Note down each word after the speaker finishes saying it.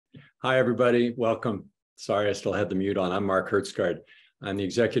Hi, everybody. Welcome. Sorry, I still had the mute on. I'm Mark Hertzgaard. I'm the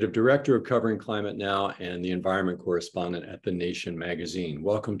Executive Director of Covering Climate Now and the Environment Correspondent at The Nation magazine.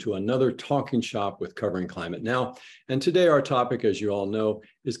 Welcome to another Talking Shop with Covering Climate Now. And today our topic, as you all know,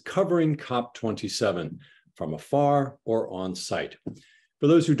 is covering COP27 from afar or on site. For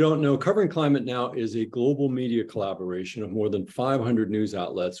those who don't know, Covering Climate Now is a global media collaboration of more than 500 news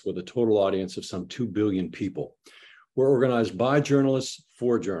outlets with a total audience of some 2 billion people. We're organized by journalists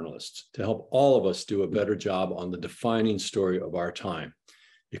for journalists to help all of us do a better job on the defining story of our time.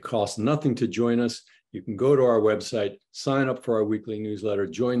 It costs nothing to join us. You can go to our website, sign up for our weekly newsletter,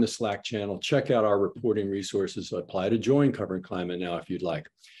 join the Slack channel, check out our reporting resources, apply to join Covering Climate Now if you'd like.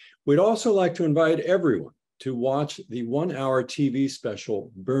 We'd also like to invite everyone to watch the 1-hour TV special,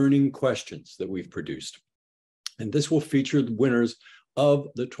 Burning Questions, that we've produced. And this will feature the winners of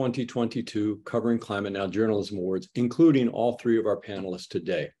the 2022 Covering Climate Now Journalism Awards, including all three of our panelists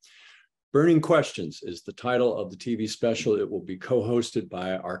today. Burning Questions is the title of the TV special. It will be co-hosted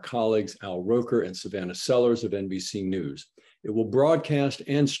by our colleagues Al Roker and Savannah Sellers of NBC News. It will broadcast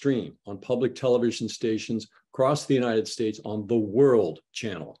and stream on public television stations across the United States on the World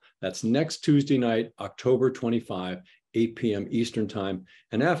Channel. That's next Tuesday night, October 25, 8 p.m. Eastern Time.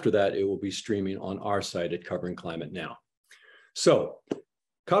 And after that, it will be streaming on our site at Covering Climate Now. So,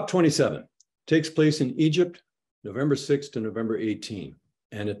 COP27 takes place in Egypt, November 6 to November 18.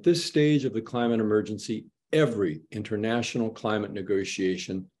 And at this stage of the climate emergency, every international climate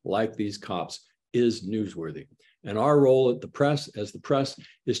negotiation like these COPs is newsworthy. And our role at the press, as the press,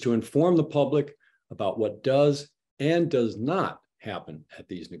 is to inform the public about what does and does not happen at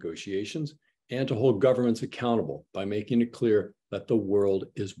these negotiations, and to hold governments accountable by making it clear that the world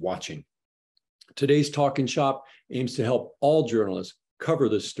is watching. Today's Talking Shop aims to help all journalists cover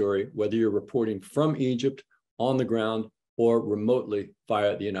this story, whether you're reporting from Egypt, on the ground, or remotely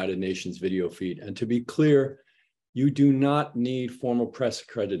via the United Nations video feed. And to be clear, you do not need formal press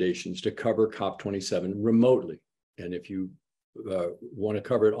accreditations to cover COP27 remotely. And if you want to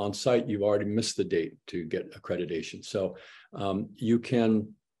cover it on site, you've already missed the date to get accreditation. So you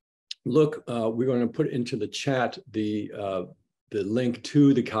can look, we're going to put into the chat the link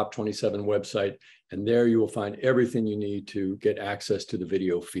to the COP27 website, and there you will find everything you need to get access to the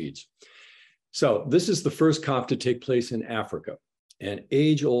video feeds. So this is the first COP to take place in Africa, and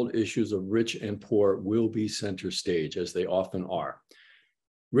age-old issues of rich and poor will be center stage, as they often are.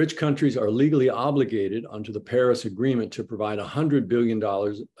 Rich countries are legally obligated under the Paris Agreement to provide $100 billion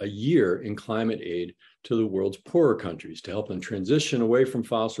a year in climate aid to the world's poorer countries to help them transition away from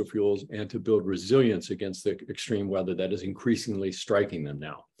fossil fuels and to build resilience against the extreme weather that is increasingly striking them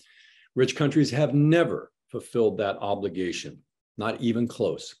now. Rich countries have never fulfilled that obligation, not even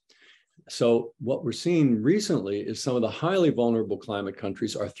close. So what we're seeing recently is some of the highly vulnerable climate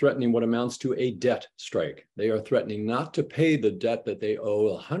countries are threatening what amounts to a debt strike. They are threatening not to pay the debt that they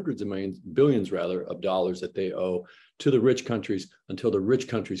owe, hundreds of millions, billions rather, of dollars that they owe to the rich countries until the rich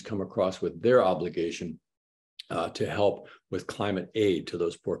countries come across with their obligation to help with climate aid to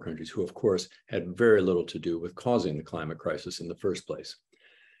those poor countries who, of course, had very little to do with causing the climate crisis in the first place.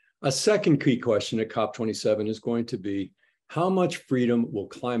 A second key question at COP27 is going to be, how much freedom will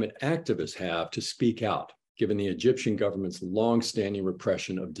climate activists have to speak out, given the Egyptian government's long-standing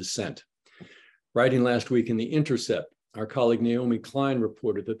repression of dissent? Writing last week in The Intercept, our colleague Naomi Klein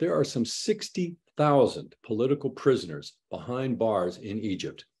reported that there are some 60,000 political prisoners behind bars in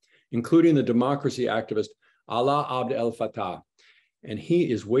Egypt, including the democracy activist Alaa Abd El Fattah, and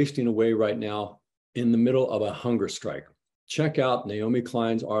he is wasting away right now in the middle of a hunger strike. Check out Naomi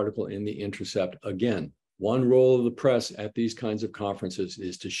Klein's article in The Intercept. Again, one role of the press at these kinds of conferences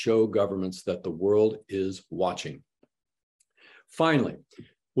is to show governments that the world is watching. Finally,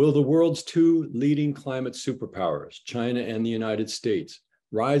 will the world's two leading climate superpowers, China and the United States,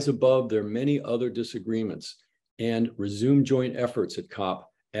 rise above their many other disagreements and resume joint efforts at COP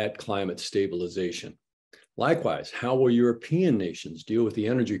at climate stabilization? Likewise, how will European nations deal with the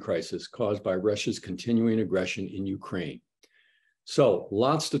energy crisis caused by Russia's continuing aggression in Ukraine? So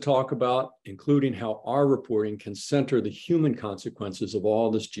lots to talk about, including how our reporting can center the human consequences of all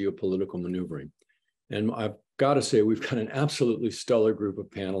this geopolitical maneuvering. And I've got to say, we've got an absolutely stellar group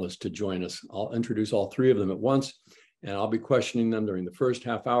of panelists to join us. I'll introduce all three of them at once, and I'll be questioning them during the first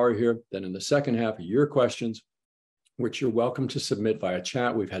half hour here. Then in the second half, your questions, which you're welcome to submit via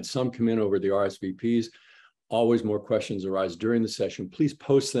chat. We've had some come in over the RSVPs. Always more questions arise during the session. Please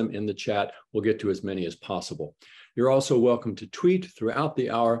post them in the chat. We'll get to as many as possible. You're also welcome to tweet throughout the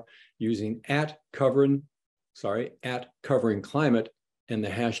hour using @covering climate and the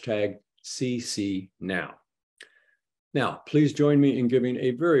hashtag CCNow. Now, please join me in giving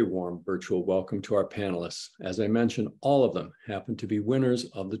a very warm virtual welcome to our panelists. As I mentioned, all of them happen to be winners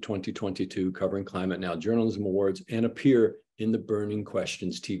of the 2022 Covering Climate Now Journalism Awards and appear in the Burning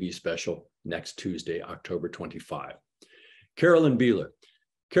Questions TV special next Tuesday, October 25. Carolyn Beeler.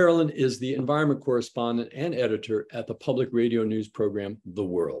 Carolyn is the environment correspondent and editor at the public radio news program, The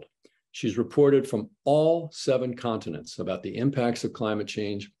World. She's reported from all 7 continents about the impacts of climate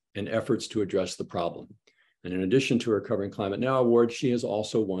change and efforts to address the problem. And in addition to her Covering Climate Now award, she has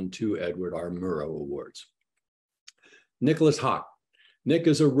also won 2 Edward R. Murrow Awards. Nicolas Haque. Nick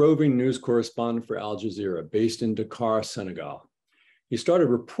is a roving news correspondent for Al Jazeera based in Dakar, Senegal. He started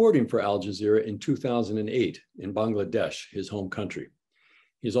reporting for Al Jazeera in 2008 in Bangladesh, his home country.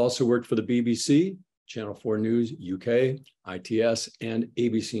 He's also worked for the BBC, Channel 4 News UK, ITS, and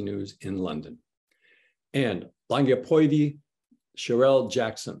ABC News in London. And Lagipoiva Cherelle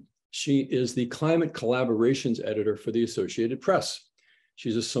Jackson. She is the climate collaborations editor for the Associated Press.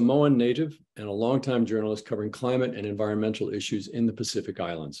 She's a Samoan native and a longtime journalist covering climate and environmental issues in the Pacific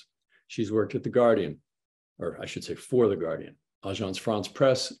Islands. She's worked at The Guardian, or I should say for The Guardian, Agence France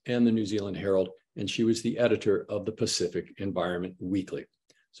Presse, and the New Zealand Herald, and she was the editor of the Pacific Environment Weekly.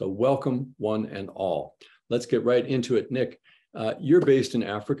 So welcome one and all. Let's get right into it. Nick, you're based in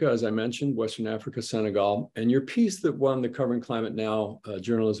Africa, as I mentioned, Western Africa, Senegal, and your piece that won the Covering Climate Now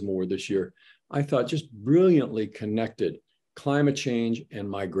Journalism Award this year, I thought just brilliantly connected climate change and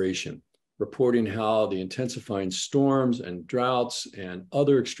migration, reporting how the intensifying storms and droughts and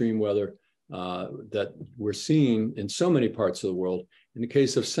other extreme weather that we're seeing in so many parts of the world. In the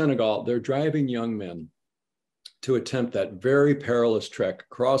case of Senegal, they're driving young men to attempt that very perilous trek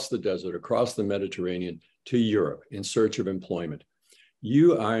across the desert, across the Mediterranean, to Europe in search of employment.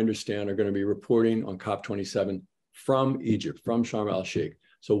 You, I understand, are going to be reporting on COP27 from Egypt, from Sharm el-Sheikh.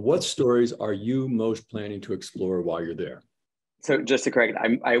 So what stories are you most planning to explore while you're there? So just to correct,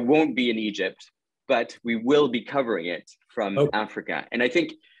 I won't be in Egypt, but we will be covering it from Africa. And I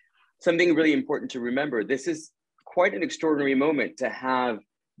think something really important to remember, this is quite an extraordinary moment to have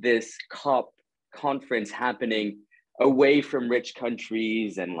this COP conference happening away from rich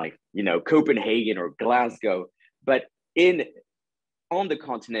countries and like, you know, Copenhagen or Glasgow, but on the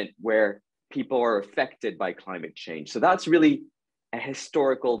continent where people are affected by climate change. So that's really a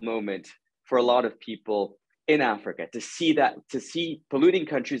historical moment for a lot of people in Africa to see polluting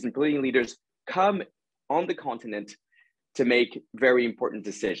countries and polluting leaders come on the continent to make very important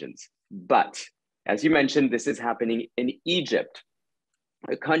decisions. But as you mentioned, this is happening in Egypt,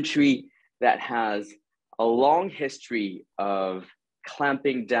 a country that has a long history of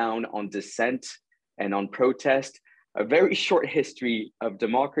clamping down on dissent and on protest, a very short history of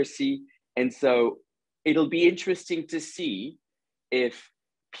democracy. And so it'll be interesting to see if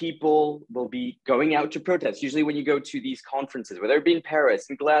people will be going out to protest. Usually when you go to these conferences, whether it be in Paris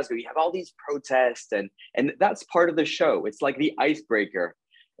and Glasgow, you have all these protests and that's part of the show. It's like the icebreaker,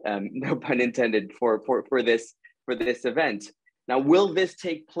 no pun intended, for this event. Now, will this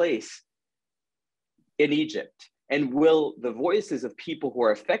take place in Egypt? And will the voices of people who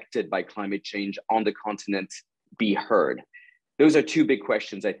are affected by climate change on the continent be heard? Those are 2 big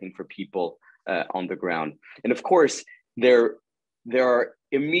questions, I think, for people on the ground. And of course, there are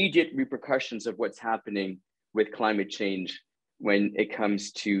immediate repercussions of what's happening with climate change when it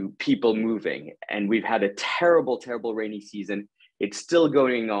comes to people moving. And we've had a terrible, terrible rainy season. It's still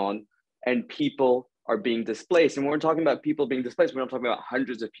going on and people are being displaced. And when we're talking about people being displaced, we're not talking about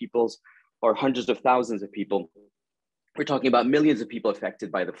hundreds of people or hundreds of thousands of people. We're talking about millions of people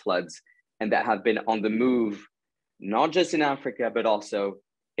affected by the floods and that have been on the move, not just in Africa, but also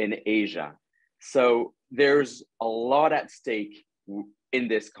in Asia. So there's a lot at stake in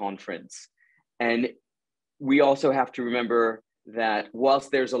this conference. And we also have to remember that whilst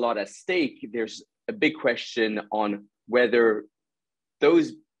there's a lot at stake, there's a big question on whether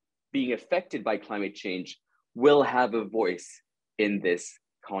those being affected by climate change will have a voice in this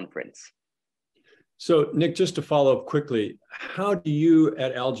conference. So Nick, just to follow up quickly, how do you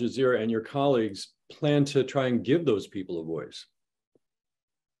at Al Jazeera and your colleagues plan to try and give those people a voice?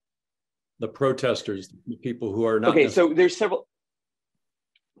 The protesters, the people who are not— Okay, so there's several.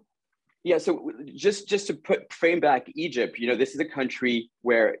 Yeah, so just to frame back Egypt, you know, this is a country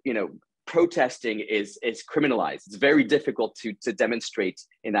where, you know, protesting is criminalized. It's very difficult to demonstrate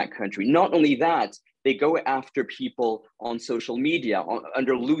in that country. Not only that, they go after people on social media.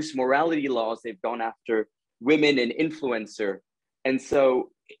 Under loose morality laws, they've gone after women and influencer. And so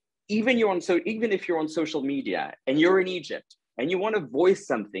even if you're on social media and you're in Egypt and you want to voice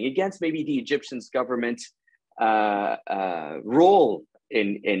something against maybe the Egyptian government role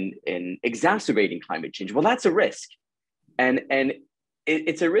in exacerbating climate change, well, that's a risk. And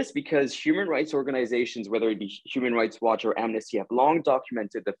it's a risk because human rights organizations, whether it be Human Rights Watch or Amnesty, have long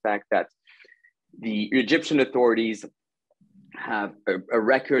documented the fact that the Egyptian authorities have a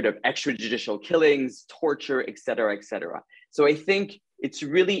record of extrajudicial killings, torture, et cetera, et cetera. So I think it's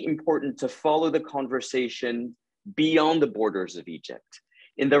really important to follow the conversation beyond the borders of Egypt,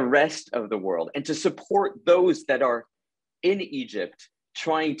 in the rest of the world, and to support those that are in Egypt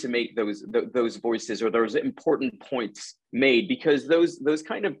trying to make those voices or those important points made, because those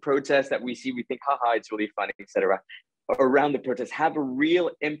kind of protests that we see, we think, haha, it's really funny, et cetera, around the protests have a real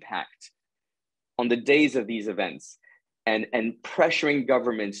impact on the days of these events, and pressuring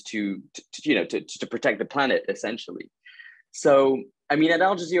governments to protect the planet, essentially. So, I mean, at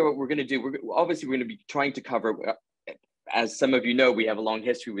Al Jazeera, what we're going to do, we're going to be trying to cover, as some of you know, we have a long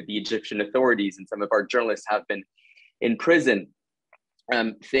history with the Egyptian authorities, and some of our journalists have been in prison.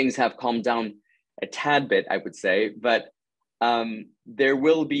 Things have calmed down a tad bit, I would say, but there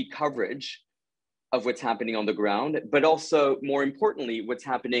will be coverage of what's happening on the ground, but also, more importantly, what's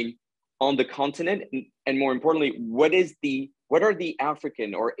happening on the continent, and more importantly, what are the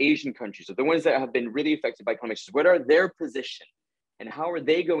African or Asian countries, or the ones that have been really affected by climate change, what are their position, and how are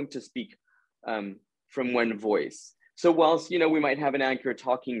they going to speak from one voice? So whilst we might have an anchor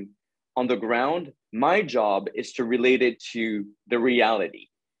talking on the ground, my job is to relate it to the reality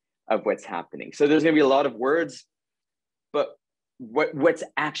of what's happening. So there's going to be a lot of words, but what's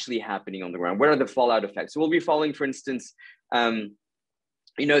actually happening on the ground? What are the fallout effects? So we'll be following, for instance,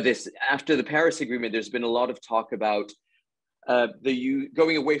 this after the Paris Agreement, there's been a lot of talk about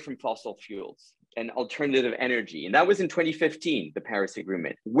going away from fossil fuels and alternative energy. And that was in 2015, the Paris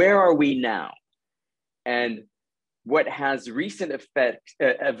Agreement. Where are we now? And what has recent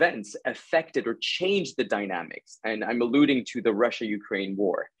events affected or changed the dynamics? And I'm alluding to the Russia-Ukraine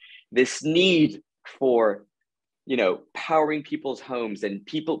war. This need for, powering people's homes and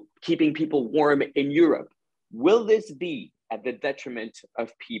keeping people warm in Europe. Will this be at the detriment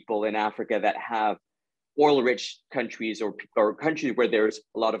of people in Africa that have oil-rich countries or countries where there's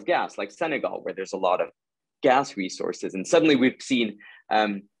a lot of gas, like Senegal, where there's a lot of gas resources? And suddenly we've seen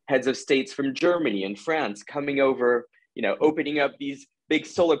heads of states from Germany and France coming over, opening up these big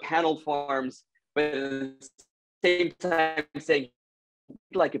solar panel farms, but at the same time saying,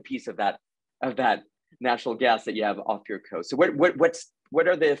 we'd like a piece of that natural gas that you have off your coast. So what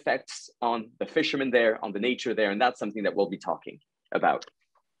are the effects on the fishermen there, on the nature there? And that's something that we'll be talking about.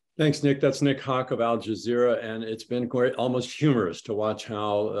 Thanks, Nick. That's Nick Haque of Al Jazeera. And it's been quite almost humorous to watch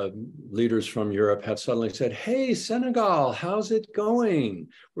how leaders from Europe have suddenly said, hey, Senegal, how's it going?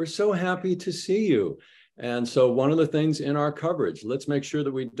 We're so happy to see you. And so one of the things in our coverage, let's make sure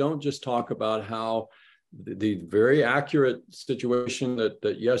that we don't just talk about how the very accurate situation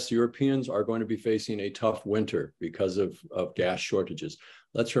that yes, Europeans are going to be facing a tough winter because of gas shortages.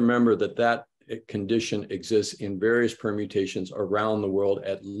 Let's remember that condition exists in various permutations around the world,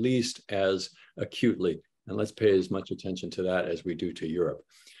 at least as acutely. And let's pay as much attention to that as we do to Europe.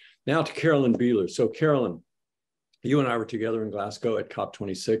 Now to Carolyn Beeler. So Carolyn, you and I were together in Glasgow at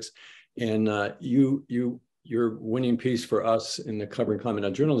COP26, and your winning piece for us in the Covering Climate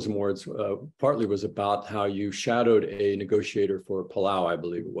and Journalism Awards partly was about how you shadowed a negotiator for Palau, I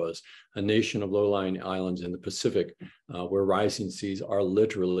believe it was, a nation of low-lying islands in the Pacific where rising seas are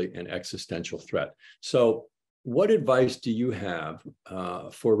literally an existential threat. So what advice do you have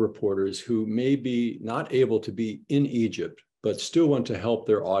for reporters who may be not able to be in Egypt, but still want to help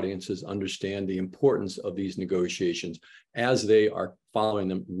their audiences understand the importance of these negotiations as they are following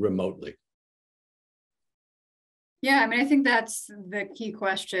them remotely? Yeah, I mean, I think that's the key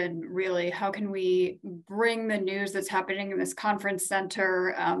question, really. How can we bring the news that's happening in this conference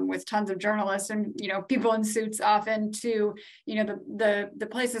center with tons of journalists and people in suits often to the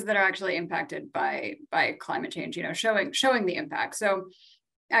places that are actually impacted by climate change, showing the impact. So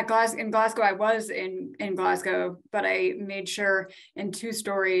in Glasgow, I was in Glasgow, but I made sure in 2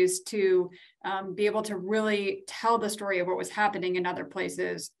 stories to be able to really tell the story of what was happening in other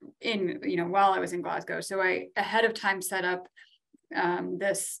places while I was in Glasgow. So I ahead of time set up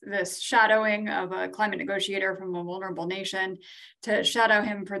this shadowing of a climate negotiator from a vulnerable nation to shadow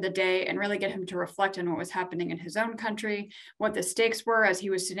him for the day and really get him to reflect on what was happening in his own country, what the stakes were as he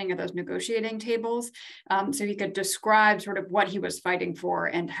was sitting at those negotiating tables, so he could describe sort of what he was fighting for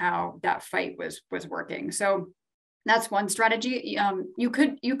and how that fight was working. So that's one strategy. You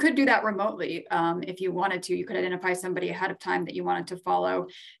could do that remotely if you wanted to. You could identify somebody ahead of time that you wanted to follow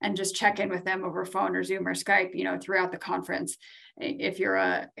and just check in with them over phone or Zoom or Skype, throughout the conference. If you're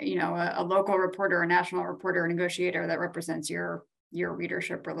a local reporter, a national reporter, a negotiator that represents your your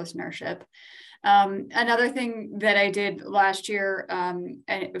readership or listenership. Another thing that I did last year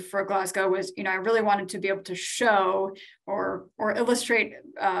for Glasgow was, I really wanted to be able to show or illustrate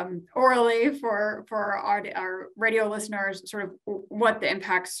orally for our radio listeners sort of what the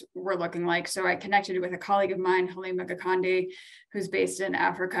impacts were looking like. So I connected with a colleague of mine, Halima Gakande, who's based in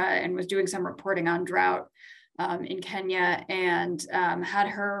Africa and was doing some reporting on drought in Kenya, and had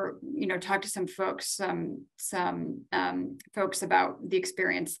her, talk to some folks, folks about the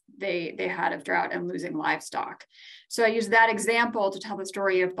experience they had of drought and losing livestock. So I used that example to tell the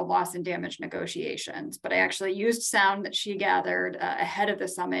story of the loss and damage negotiations, but I actually used sound that she gathered ahead of the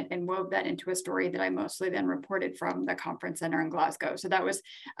summit and wove that into a story that I mostly then reported from the conference center in Glasgow. So that was,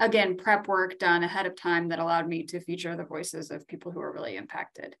 again, prep work done ahead of time that allowed me to feature the voices of people who are really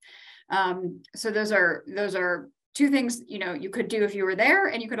impacted. So those are two things, you could do if you were there,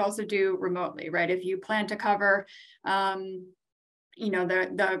 and you could also do remotely, right? If you plan to cover, the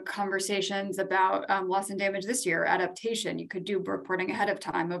conversations about loss and damage this year, adaptation, you could do reporting ahead of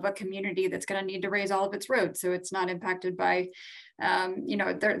time of a community that's going to need to raise all of its roads, so it's not impacted by,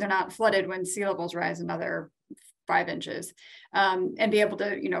 they're not flooded when sea levels rise another 5 inches, and be able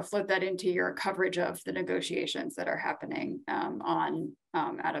to, float that into your coverage of the negotiations that are happening on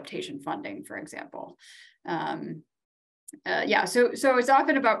adaptation funding, for example. So it's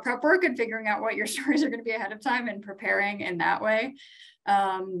often about prep work and figuring out what your stories are going to be ahead of time and preparing in that way.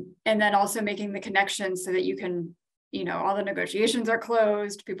 And then also making the connections so that you can, all the negotiations are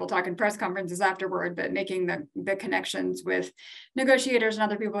closed, people talk in press conferences afterward, but making the connections with negotiators and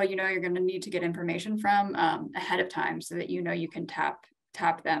other people, you're going to need to get information from ahead of time so that, you can tap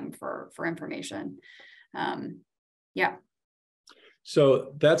them for information.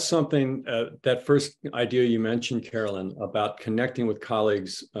 So that's something, that first idea you mentioned, Carolyn, about connecting with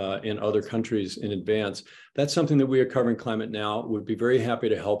colleagues in other countries in advance, that's something that we at Covering Climate Now would be very happy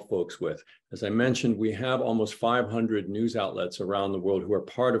to help folks with. As I mentioned, we have almost 500 news outlets around the world who are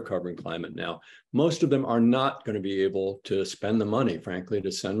part of Covering Climate Now. Most of them are not going to be able to spend the money, frankly,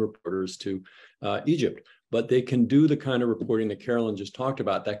 to send reporters to Egypt, but they can do the kind of reporting that Carolyn just talked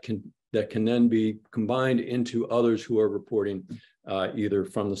about that can then be combined into others who are reporting either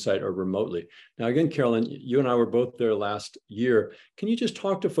from the site or remotely. Now, again, Carolyn, you and I were both there last year. Can you just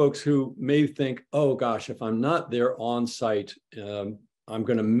talk to folks who may think, oh gosh, if I'm not there on site, I'm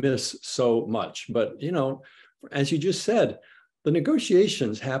going to miss so much. But, as you just said, the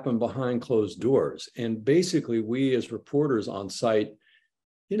negotiations happen behind closed doors. And basically, we as reporters on site,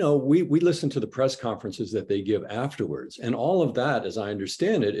 we listen to the press conferences that they give afterwards. And all of that, as I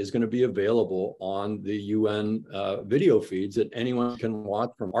understand it, is going to be available on the UN video feeds that anyone can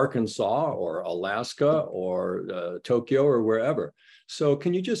watch from Arkansas or Alaska or Tokyo or wherever. So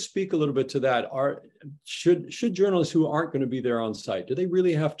can you just speak a little bit to that? Should journalists who aren't going to be there on site, do they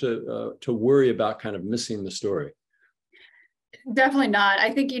really have to worry about kind of missing the story? Definitely not. I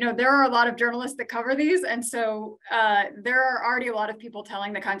think, there are a lot of journalists that cover these. And so there are already a lot of people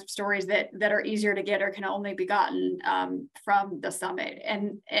telling the kinds of stories that are easier to get or can only be gotten from the summit.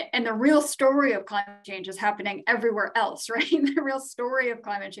 And the real story of climate change is happening everywhere else, right? The real story of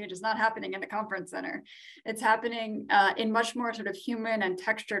climate change is not happening in the conference center. It's happening in much more sort of human and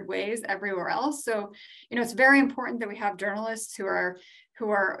textured ways everywhere else. So, it's very important that we have journalists who are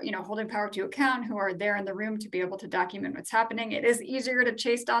holding power to account, who are there in the room to be able to document what's happening. It is easier to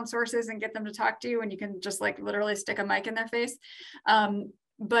chase down sources and get them to talk to you when you can just literally stick a mic in their face.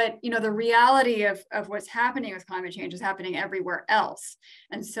 But the reality of what's happening with climate change is happening everywhere else.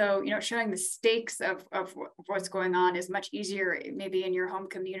 And so, showing the stakes of what's going on is much easier, maybe in your home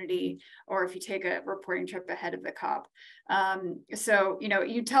community, or if you take a reporting trip ahead of the COP. So,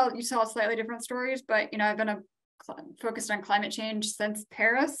 you tell slightly different stories, but, I've been focused on climate change since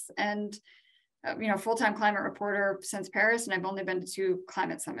Paris, and full-time climate reporter since Paris, and I've only been to 2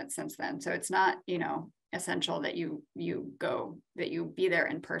 climate summits since then. So it's not essential that you be there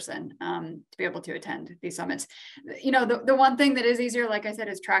in person to be able to attend these summits. The one thing that is easier, like I said,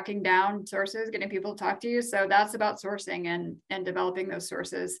 is tracking down sources, getting people to talk to you. So that's about sourcing and developing those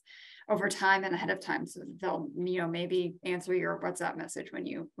sources over time and ahead of time, so that they'll maybe answer your WhatsApp message when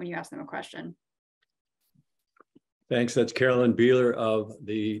you ask them a question. Thanks. That's Carolyn Beeler of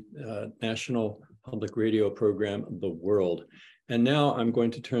the National Public Radio program, The World. And now I'm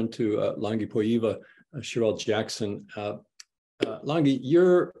going to turn to Lagipoiva, Cherelle Jackson. Langi,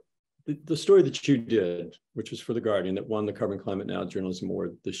 the story that you did, which was for The Guardian, that won the Covering Climate Now Journalism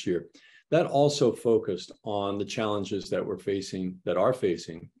Award this year, that also focused on the challenges that are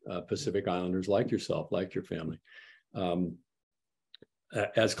facing Pacific Islanders like yourself, like your family,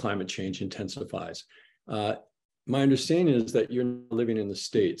 as climate change intensifies. my understanding is that you're living in the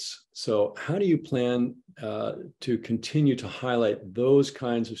States. So how do you plan to continue to highlight those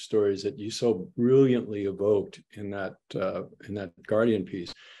kinds of stories that you so brilliantly evoked in that Guardian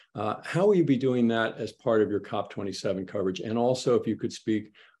piece? How will you be doing that as part of your COP27 coverage? And also, if you could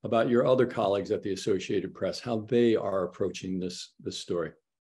speak about your other colleagues at the Associated Press, how they are approaching this story.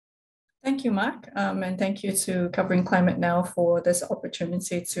 Thank you, Mark, and thank you to Covering Climate Now for this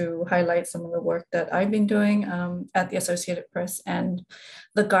opportunity to highlight some of the work that I've been doing at the Associated Press and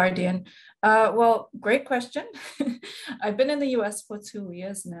The Guardian. Well, great question. I've been in the US for 2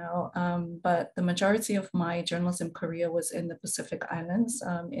 years now, but the majority of my journalism career was in the Pacific Islands,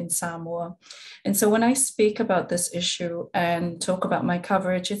 in Samoa. And so when I speak about this issue and talk about my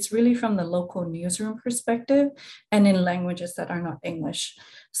coverage, it's really from the local newsroom perspective and in languages that are not English.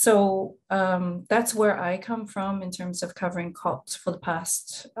 So that's where I come from in terms of covering COPs for the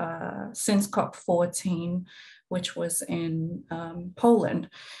past, since COP14, which was in Poland.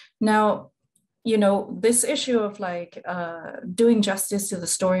 Now, you know, this issue of like doing justice to the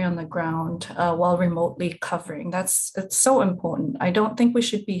story on the ground while remotely covering, it's so important. I don't think we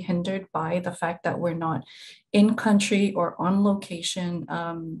should be hindered by the fact that we're not in country or on location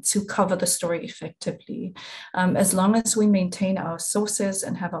to cover the story effectively. As long as we maintain our sources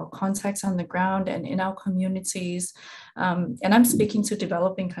and have our contacts on the ground and in our communities, and I'm speaking to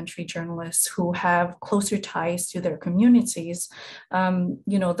developing country journalists who have closer ties to their communities,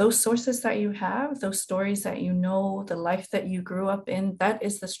 you know, those sources that you have, those stories that you know, the life that you grew up in, that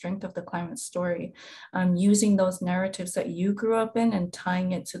is the strength of the climate story. Using those narratives that you grew up in and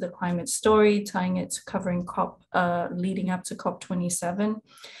tying it to the climate story, tying it to covering COP leading up to COP27,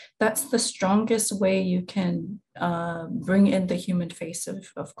 that's the strongest way you can bring in the human face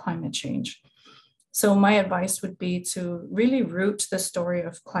of climate change. So my advice would be to really root the story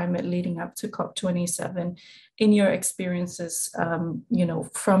of climate leading up to COP27 in your experiences, you know,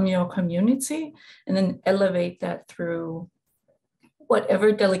 from your community, and then elevate that through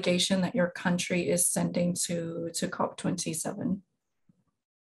whatever delegation that your country is sending to COP27.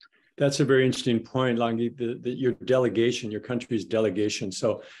 That's a very interesting point, Langi, your delegation, your country's delegation.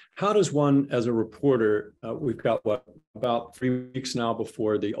 So how does one, as a reporter, we've got what, about 3 weeks now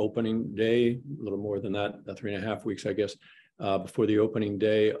before the opening day, a little more than that, 3.5 weeks, I guess, before the opening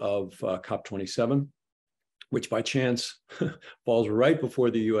day of COP27, which by chance falls right before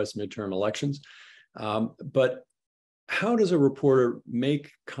the US midterm elections. But how does a reporter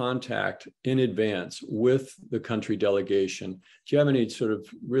make contact in advance with the country delegation? Do you have any sort of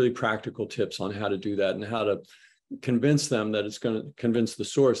really practical tips on how to do that and how to convince them that it's going to convince the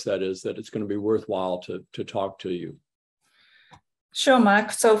source, that is, that it's going to be worthwhile to talk to you? Sure,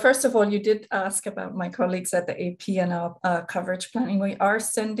 Mark. So first of all, you did ask about my colleagues at the AP and our coverage planning. We are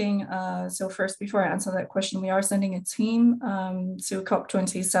sending, so first, before I answer that question, we are sending a team to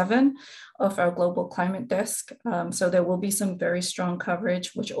COP27 of our global climate desk. So there will be some very strong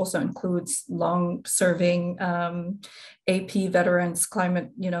coverage, which also includes long-serving AP veterans,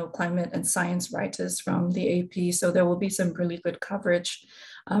 climate and science writers from the AP. So there will be some really good coverage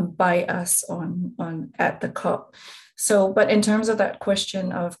by us at the COP. So, but in terms of that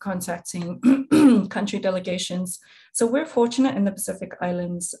question of contacting country delegations, so we're fortunate in the Pacific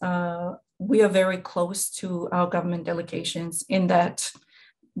Islands. We are very close to our government delegations in that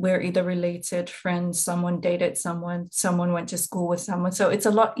we're either related, friends, someone dated someone went to school with someone. So it's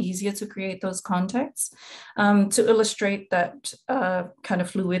a lot easier to create those contacts. To illustrate that kind of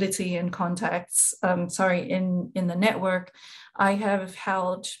fluidity in contacts, in the network, I have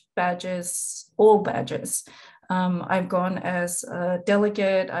held badges, all badges. I've gone as a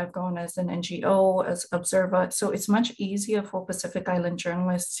delegate, I've gone as an NGO, as observer. So it's much easier for Pacific Island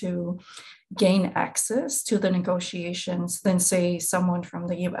journalists to gain access to the negotiations than, say, someone from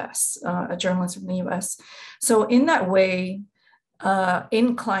the US, a journalist from the US. So in that way,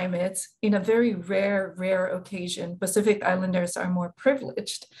 in climate, in a very rare occasion, Pacific Islanders are more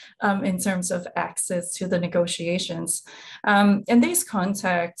privileged in terms of access to the negotiations. And these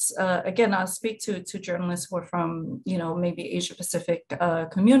contacts, again, I'll speak to journalists who are from, maybe Asia Pacific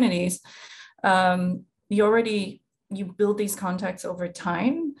communities. You build these contacts over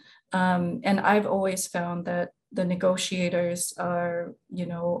time. And I've always found that the negotiators are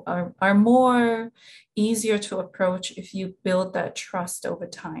more easier to approach if you build that trust over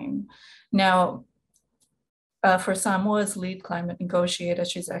time. Now, for Samoa's lead climate negotiator,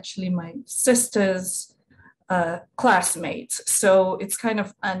 she's actually my sister's classmate. So it's kind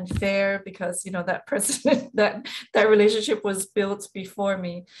of unfair because, that precedent, that relationship was built before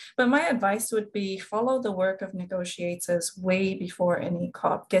me. But my advice would be follow the work of negotiators way before any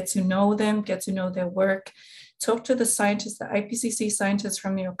COP. Get to know them, get to know their work, talk to the scientists, the IPCC scientists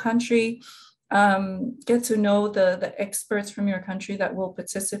from your country, get to know the experts from your country that will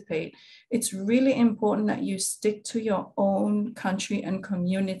participate. It's really important that you stick to your own country and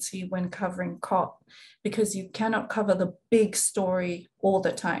community when covering COP, because you cannot cover the big story all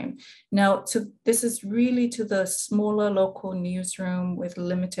the time. Now, this is really to the smaller local newsroom with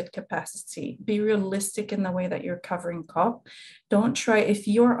limited capacity. Be realistic in the way that you're covering COP. Don't try, if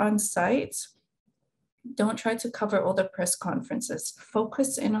you're on site, don't try to cover all the press conferences.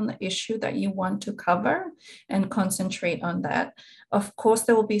 Focus in on the issue that you want to cover and concentrate on that. Of course,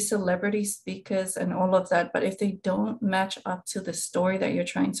 there will be celebrity speakers and all of that, but if they don't match up to the story that you're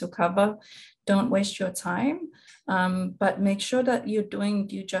trying to cover, don't waste your time. But make sure that you're doing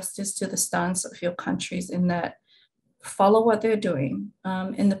due justice to the stance of your countries in that follow what they're doing.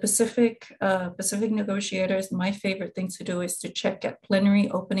 In the Pacific negotiators, my favorite thing to do is to check at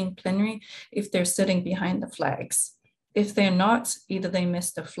opening plenary, if they're sitting behind the flags. If they're not, either they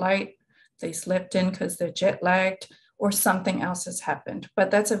missed a flight, they slept in because they're jet lagged, or something else has happened.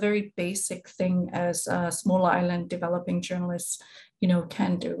 But that's a very basic thing as small island developing journalists,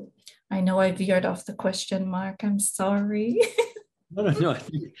 can do. I know I veered off the question, Mark, I'm sorry. No,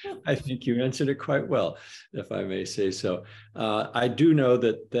 I think you answered it quite well, if I may say so. I do know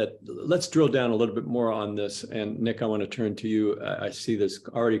that let's drill down a little bit more on this. And Nick, I want to turn to you. I see there's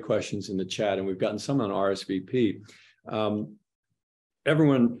already questions in the chat, and we've gotten some on RSVP.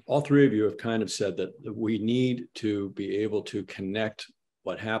 Everyone, all three of you have kind of said that we need to be able to connect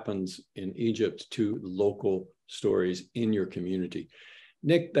what happens in Egypt to local stories in your community.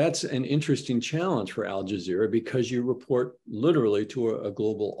 Nick, that's an interesting challenge for Al Jazeera because you report literally to a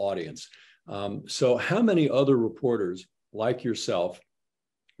global audience. So how many other reporters like yourself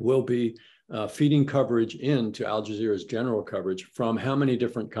will be feeding coverage into Al Jazeera's general coverage from how many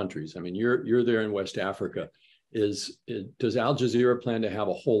different countries? I mean, you're there in West Africa. Does Al Jazeera plan to have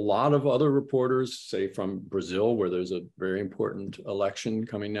a whole lot of other reporters, say from Brazil, where there's a very important election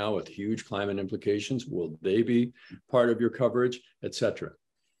coming now with huge climate implications? Will they be part of your coverage, et cetera?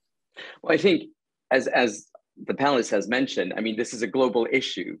 Well, I think as the panelist has mentioned, I mean, this is a global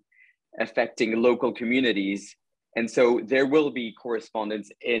issue affecting local communities. And so there will be correspondents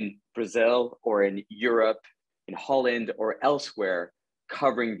in Brazil or in Europe, in Holland or elsewhere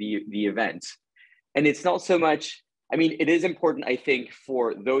covering the event. And it's not so much, I mean, it is important, I think,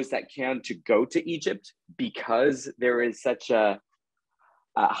 for those that can to go to Egypt because there is such a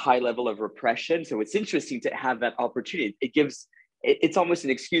high level of repression. So it's interesting to have that opportunity. It's almost an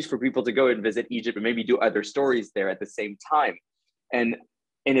excuse for people to go and visit Egypt and maybe do other stories there at the same time. And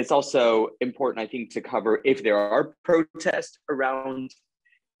it's also important, I think, to cover if there are protests around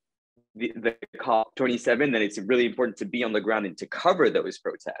the COP27, then it's really important to be on the ground and to cover those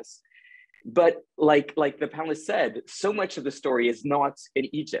protests. But like the panelist said, so much of the story is not in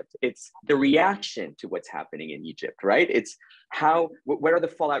Egypt. It's the reaction to what's happening in Egypt, right? It's what are the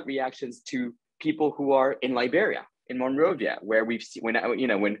fallout reactions to people who are in Liberia, in Monrovia, where we've seen, when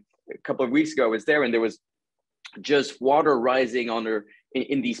a couple of weeks ago I was there and there was just water rising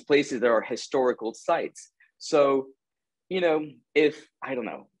in these places that are historical sites. So, if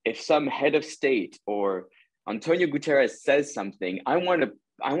some head of state or Antonio Guterres says something, I want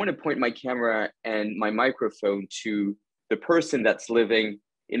to point my camera and my microphone to the person that's living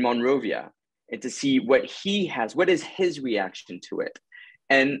in Monrovia and to see what is his reaction to it.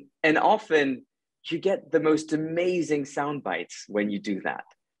 And often you get the most amazing sound bites when you do that.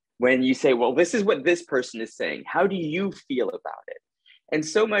 When you say, well, this is what this person is saying. How do you feel about it? And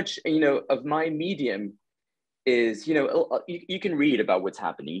so much, of my medium is, you can read about what's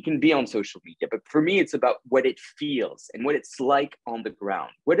happening. You can be on social media, but for me, it's about what it feels and what it's like on the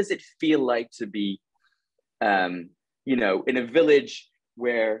ground. What does it feel like to be, in a village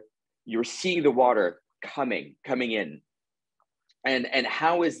where you're seeing the water coming in, and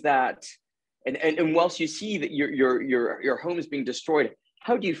how is that? And whilst you see that your home is being destroyed,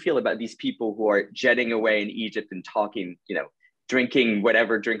 how do you feel about these people who are jetting away in Egypt and talking, drinking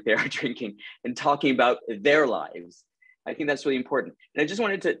whatever drink they are drinking and talking about their lives? I think that's really important. And I just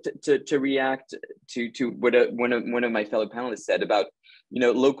wanted to react to what one of my fellow panelists said about,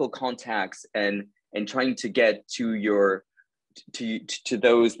 local contacts and trying to get to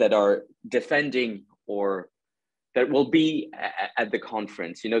those that are defending or that will be at the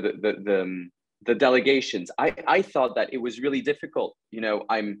conference, the delegations. I thought that it was really difficult.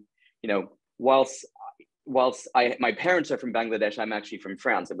 Whilst my parents are from Bangladesh, I'm actually from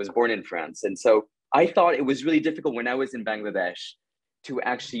France. I was born in France. And so I thought it was really difficult when I was in Bangladesh to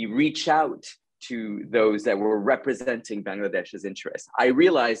actually reach out to those that were representing Bangladesh's interests. I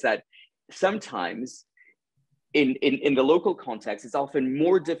realized that sometimes in the local context, it's often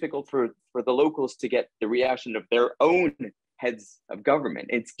more difficult for the locals to get the reaction of their own heads of government.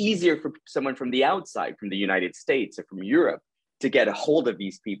 It's easier for someone from the outside, from the United States or from Europe, to get a hold of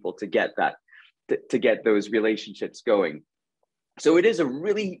these people, to get those relationships going. So it is a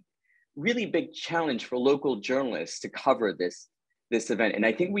really, really big challenge for local journalists to cover this event. And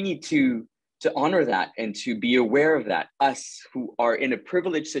I think we need to honor that and to be aware of that, us who are in a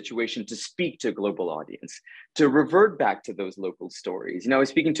privileged situation to speak to a global audience, to revert back to those local stories. I was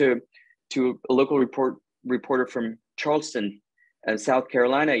speaking to a local reporter from Charleston, South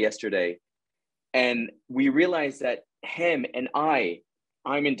Carolina yesterday, and we realized that him and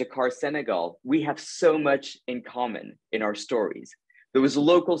I'm in Dakar, Senegal, we have so much in common in our stories. Those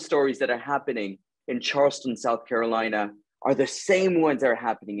local stories that are happening in Charleston, South Carolina, are the same ones that are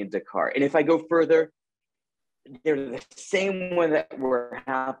happening in Dakar. And if I go further, they're the same ones that were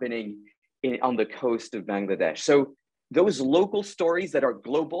happening on the coast of Bangladesh. So those local stories that are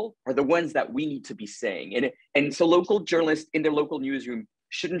global are the ones that we need to be saying. And so local journalists in their local newsroom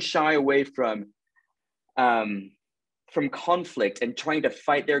shouldn't shy away from conflict and trying to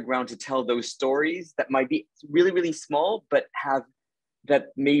fight their ground to tell those stories that might be really, really small, but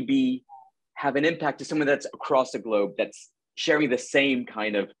maybe have an impact to someone that's across the globe that's sharing the same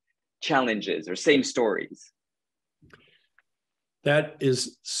kind of challenges or same stories. That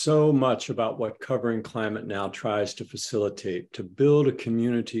is so much about what Covering Climate Now tries to facilitate, to build a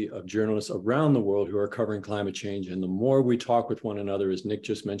community of journalists around the world who are covering climate change. And the more we talk with one another, as Nick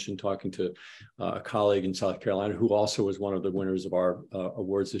just mentioned, talking to a colleague in South Carolina, who also was one of the winners of our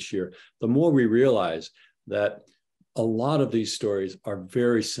awards this year, the more we realize that a lot of these stories are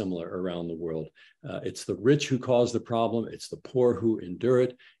very similar around the world. It's the rich who cause the problem. It's the poor who endure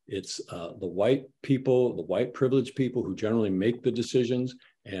it. It's the white people, the white privileged people who generally make the decisions,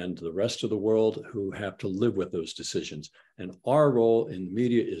 and the rest of the world who have to live with those decisions. And our role in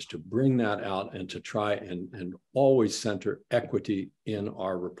media is to bring that out and to try and always center equity in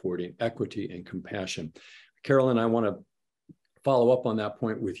our reporting, equity and compassion. Carolyn, I want to follow up on that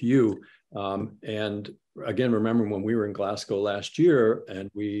point with you. And again, remember when we were in Glasgow last year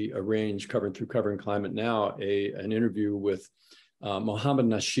and we arranged Covering Climate Now, an interview with Mohammed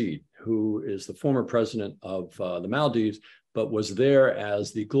Nasheed, who is the former president of the Maldives, but was there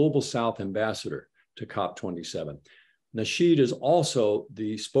as the Global South ambassador to COP27. Nasheed is also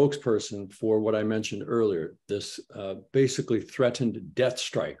the spokesperson for what I mentioned earlier, this basically threatened debt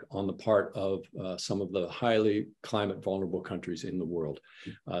strike on the part of some of the highly climate vulnerable countries in the world,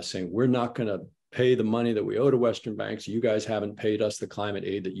 saying we're not going to pay the money that we owe to Western banks. You guys haven't paid us the climate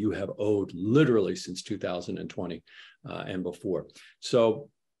aid that you have owed literally since 2020 and before. So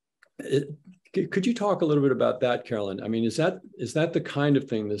could you talk a little bit about that, Carolyn? I mean, is that the kind of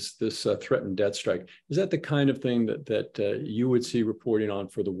thing, this threatened debt strike, is that the kind of thing that you would see reporting on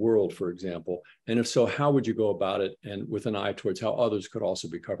for the world, for example? And if so, how would you go about it, and with an eye towards how others could also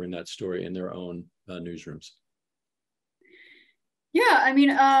be covering that story in their own newsrooms? Yeah, I mean,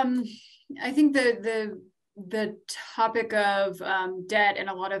 I think the topic of debt and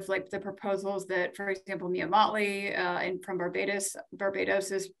a lot of like the proposals that, for example, Mia Motley from Barbados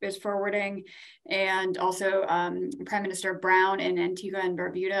is forwarding, and also Prime Minister Brown in Antigua and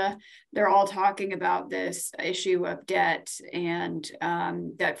Barbuda, they're all talking about this issue of debt, and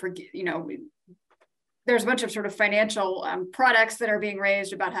that there's a bunch of sort of financial products that are being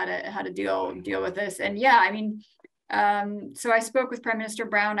raised about how to deal with this. And yeah, I mean, so I spoke with Prime Minister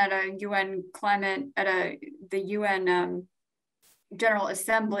Brown at a UN the UN General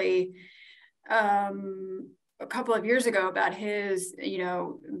Assembly a couple of years ago about his,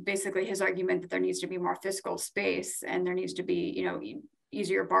 basically his argument that there needs to be more fiscal space and there needs to be,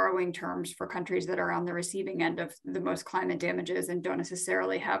 easier borrowing terms for countries that are on the receiving end of the most climate damages and don't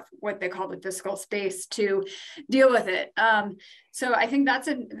necessarily have what they call the fiscal space to deal with it. So I think this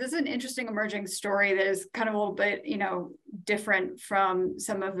is an interesting emerging story that is kind of a little bit, different from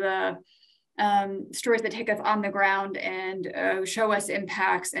some of the stories that take us on the ground and show us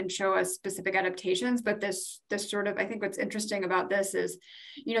impacts and show us specific adaptations. But this sort of, I think what's interesting about this is,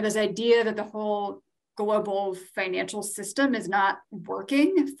 this idea that the whole global financial system is not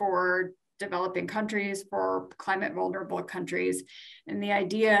working for developing countries, for climate vulnerable countries, and the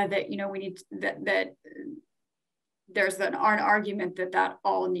idea that we need that there's an argument that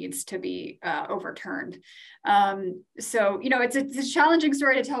all needs to be overturned. So it's a challenging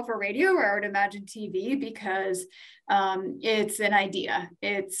story to tell for radio, or I would imagine TV, because it's an idea.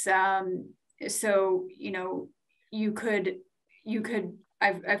 It's so you could.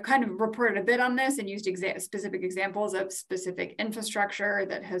 I've kind of reported a bit on this and used specific examples of specific infrastructure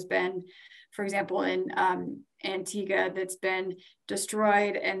that has been for example, in Antigua that's been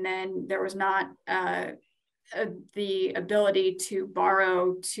destroyed, and then there was not the ability to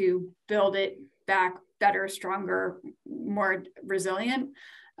borrow to build it back better, stronger, more resilient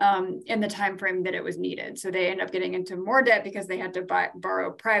in the time frame that it was needed. So they end up getting into more debt because they had to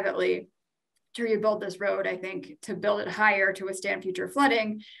borrow privately to rebuild this road, I think, to build it higher to withstand future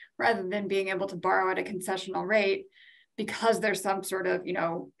flooding, rather than being able to borrow at a concessional rate, because there's some sort of,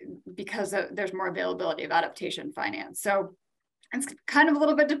 there's more availability of adaptation finance. So it's kind of a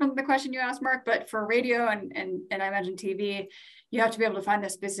little bit different than the question you asked, Mark, but for radio and I imagine TV, you have to be able to find the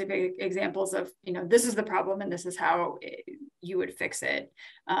specific examples of, this is the problem and this is how you would fix it,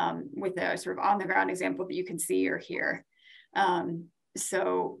 with a sort of on the ground example that you can see or hear.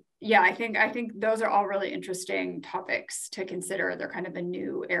 So yeah, I think those are all really interesting topics to consider. They're kind of a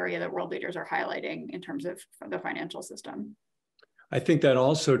new area that world leaders are highlighting in terms of the financial system. I think that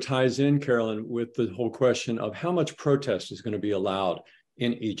also ties in, Carolyn, with the whole question of how much protest is going to be allowed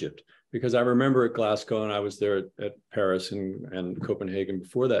in Egypt. Because I remember at Glasgow, and I was there at Paris and Copenhagen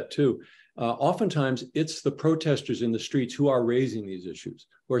before that too, oftentimes it's the protesters in the streets who are raising these issues,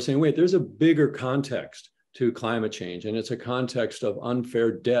 who are saying, wait, there's a bigger context to climate change, and it's a context of unfair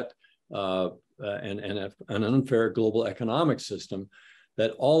debt and an unfair global economic system,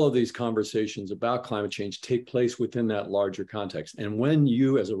 that all of these conversations about climate change take place within that larger context. And when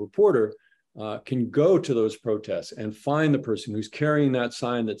you, as a reporter, can go to those protests and find the person who's carrying that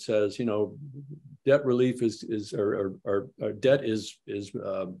sign that says, debt relief or debt is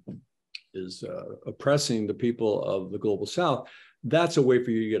oppressing the people of the global South, that's a way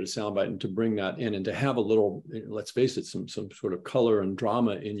for you to get a soundbite and to bring that in and to have a little, let's face it, some sort of color and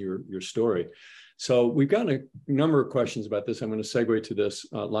drama in your story. So we've got a number of questions about this. I'm going to segue to this.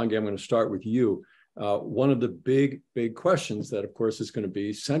 Lange, I'm going to start with you. One of the big questions that, of course, is going to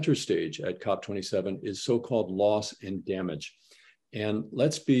be center stage at COP27 is so-called loss and damage. And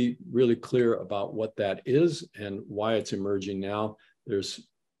let's be really clear about what that is and why it's emerging now.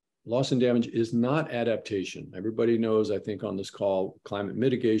 Loss and damage is not adaptation. Everybody knows, I think, on this call, climate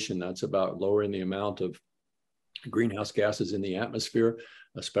mitigation, that's about lowering the amount of greenhouse gases in the atmosphere,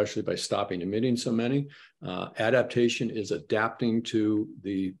 especially by stopping emitting so many. Adaptation is adapting to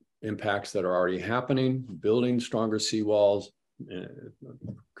the impacts that are already happening, building stronger seawalls,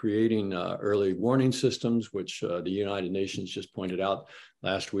 creating early warning systems, which the United Nations just pointed out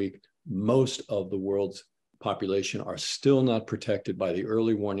last week. Most of the world's population are still not protected by the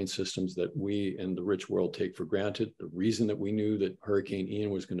early warning systems that we in the rich world take for granted. The reason that we knew that Hurricane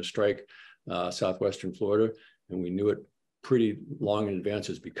Ian was going to strike southwestern Florida, and we knew it pretty long in advance,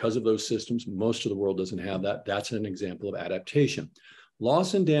 is because of those systems. Most of the world doesn't have that. That's an example of adaptation.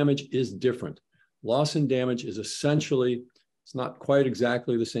 Loss and damage is different. Loss and damage is essentially, it's not quite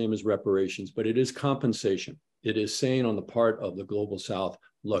exactly the same as reparations, but it is compensation. It is saying on the part of the global South,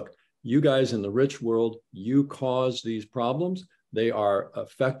 look, you guys in the rich world, you cause these problems. They are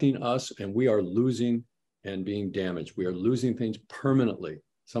affecting us, and we are losing and being damaged. We are losing things permanently.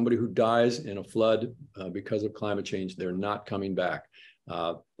 Somebody who dies in a flood because of climate change, they're not coming back.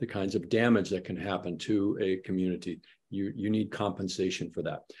 The kinds of damage that can happen to a community, you need compensation for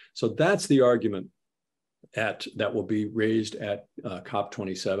that. So that's the argument that will be raised at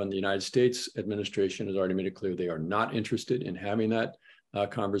COP27. The United States administration has already made it clear they are not interested in having that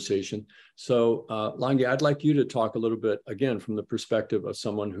conversation. So Lange, I'd like you to talk a little bit, again, from the perspective of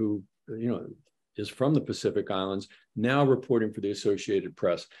someone who, is from the Pacific Islands, now reporting for the Associated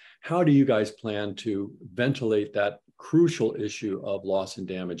Press. How do you guys plan to ventilate that crucial issue of loss and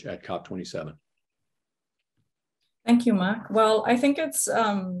damage at COP27? Thank you, Mark. Well, I think it's,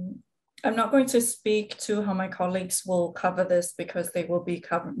 I'm not going to speak to how my colleagues will cover this, because they will be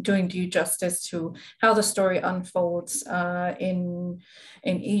doing due justice to how the story unfolds in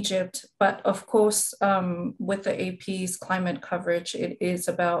Egypt. But of course, with the AP's climate coverage, it is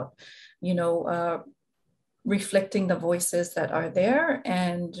about, reflecting the voices that are there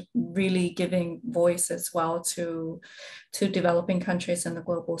and really giving voice as well to developing countries in the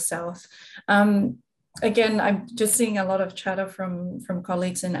global South. Again, I'm just seeing a lot of chatter from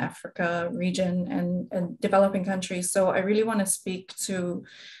colleagues in Africa region and developing countries. So I really want to speak to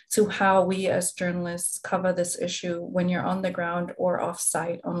how we as journalists cover this issue when you're on the ground or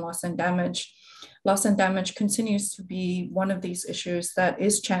offsite on loss and damage. Loss and damage continues to be one of these issues that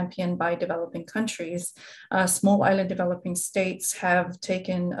is championed by developing countries. Small island developing states have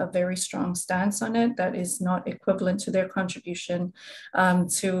taken a very strong stance on it that is not equivalent to their contribution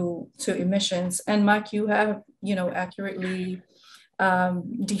to emissions. And Mark, you have accurately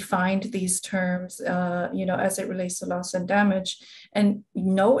defined these terms, as it relates to loss and damage. And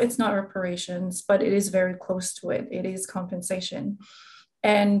no, it's not reparations, but it is very close to it. It is compensation.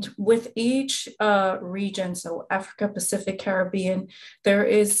 And with each region, so Africa, Pacific, Caribbean, there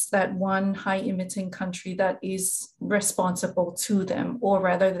is that one high emitting country that is responsible to them, or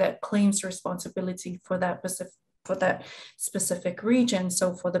rather that claims responsibility for that specific region.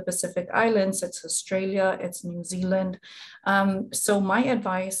 So for the Pacific Islands, it's Australia, it's New Zealand. So my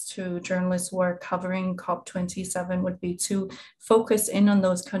advice to journalists who are covering COP27 would be to focus in on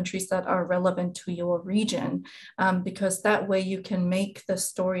those countries that are relevant to your region, because that way you can make the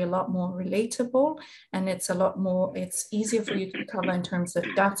story a lot more relatable, and it's easier for you to cover in terms of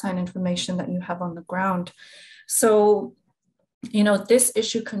data and information that you have on the ground. So this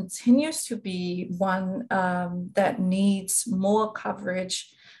issue continues to be one that needs more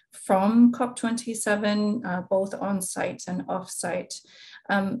coverage from COP27, both on site and off site.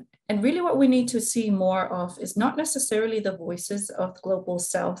 And really what we need to see more of is not necessarily the voices of the global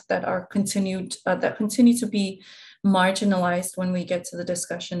south that continue to be marginalized when we get to the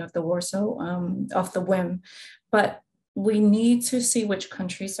discussion of the Warsaw, of the WIM, but we need to see which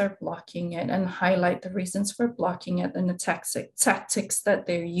countries are blocking it and highlight the reasons for blocking it and the tactics that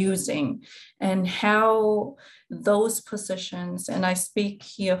they're using, and how those positions, and I speak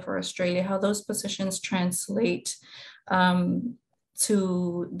here for Australia, how those positions translate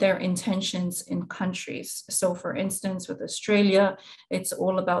to their intentions in countries. So for instance, with Australia, it's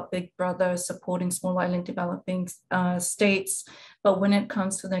all about Big Brother supporting small island developing states. But when it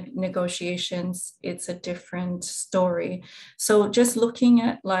comes to the negotiations, it's a different story. So just looking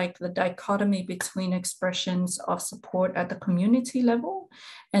at like the dichotomy between expressions of support at the community level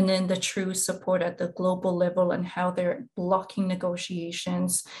and then the true support at the global level, and how they're blocking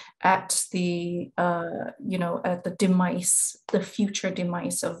negotiations at the, at the demise, the future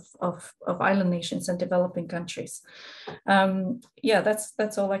demise of island nations and developing countries.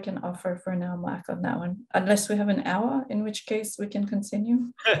 That's all I can offer for now, Mark, on that one, unless we have an hour, in which case we can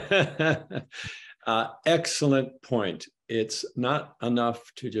continue. Excellent point. It's not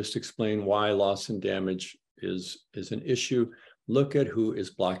enough to just explain why loss and damage is an issue. Look at who is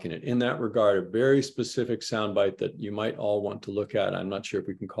blocking it. In that regard, a very specific soundbite that you might all want to look at. I'm not sure if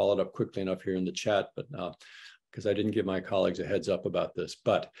we can call it up quickly enough here in the chat, but because I didn't give my colleagues a heads up about this.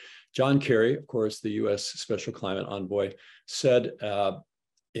 But John Kerry, of course, the U.S. Special Climate Envoy, said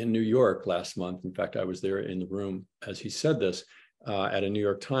in New York last month, in fact, I was there in the room as he said this, at a New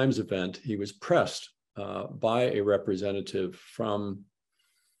York Times event, he was pressed by a representative from,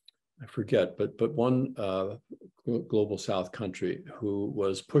 I forget, but one global South country who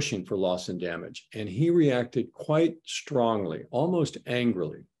was pushing for loss and damage. And he reacted quite strongly, almost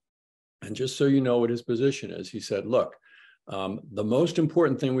angrily. And just so you know what his position is, he said, look, the most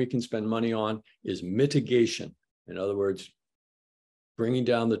important thing we can spend money on is mitigation. In other words, bringing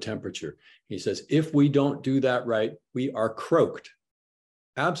down the temperature. He says, if we don't do that right, we are croaked,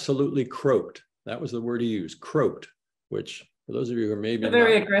 absolutely croaked. That was the word he used, croaked, which for those of you who are maybe a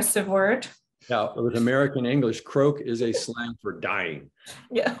very aggressive word. Yeah, with American English, croak is a slang for dying.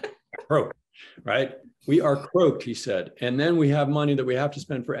 Yeah. Croak, right? We are croaked, he said. And then we have money that we have to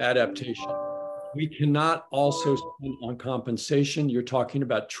spend for adaptation. We cannot also spend on compensation. You're talking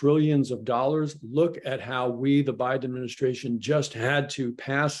about trillions of dollars. Look at how we, the Biden administration, just had to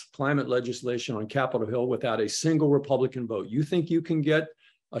pass climate legislation on Capitol Hill without a single Republican vote. You think you can get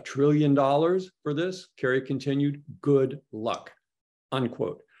 $1 trillion for this? Kerry continued, good luck,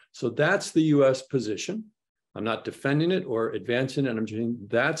 unquote. So that's the US position. I'm not defending it or advancing it. I'm saying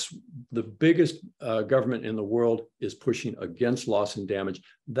that's the biggest government in the world is pushing against loss and damage.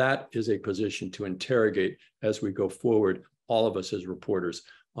 That is a position to interrogate as we go forward, all of us as reporters,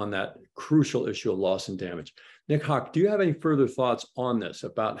 on that crucial issue of loss and damage. Nick Haque, do you have any further thoughts on this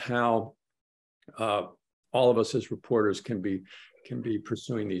about how all of us as reporters can be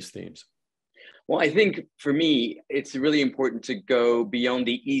pursuing these themes? Well, I think for me, it's really important to go beyond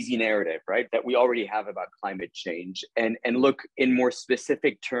the easy narrative, right, that we already have about climate change and look in more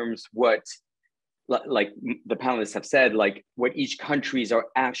specific terms what, like the panelists have said, like what each countries are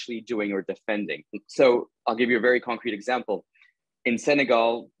actually doing or defending. So I'll give you a very concrete example. In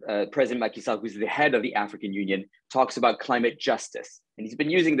Senegal, President Macky Sall, who's the head of the African Union, talks about climate justice. And he's been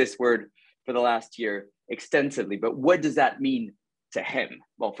using this word for the last year extensively. But what does that mean to him?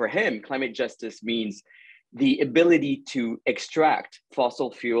 Well, for him, climate justice means the ability to extract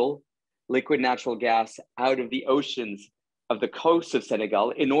fossil fuel, liquid natural gas out of the oceans of the coast of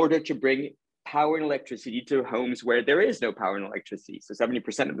Senegal in order to bring power and electricity to homes where there is no power and electricity. So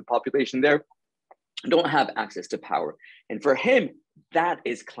 70% of the population there don't have access to power. And for him, that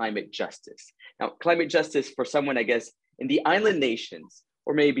is climate justice. Now, climate justice for someone, I guess, in the island nations,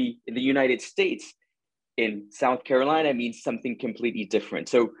 or maybe in the United States, in South Carolina, means something completely different.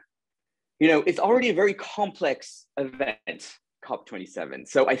 So, it's already a very complex event, COP27.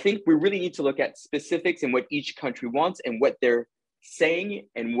 So I think we really need to look at specifics and what each country wants and what they're saying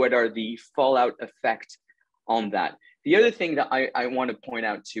and what are the fallout effect on that. The other thing that I want to point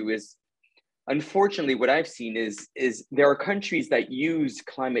out too is, unfortunately, what I've seen is there are countries that use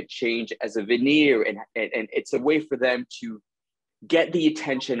climate change as a veneer, and it's a way for them to get the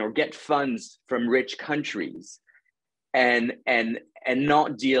attention or get funds from rich countries and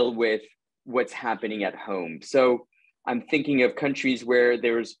not deal with what's happening at home. So I'm thinking of countries where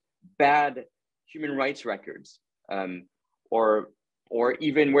there's bad human rights records, or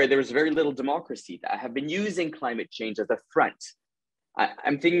even where there's very little democracy, that have been using climate change as a front.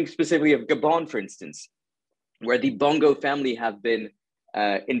 I'm thinking specifically of Gabon, for instance, where the Bongo family have been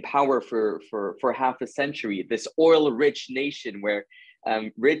in power for half a century. This oil-rich nation where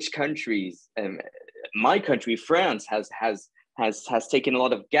rich countries, my country, France, has taken a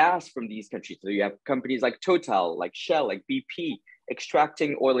lot of gas from these countries. So you have companies like Total, like Shell, like BP,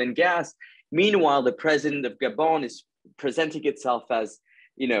 extracting oil and gas. Meanwhile, the president of Gabon is presenting itself as,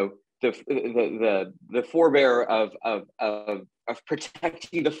 the forebearer of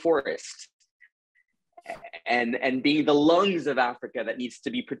protecting the forest and being the lungs of Africa that needs to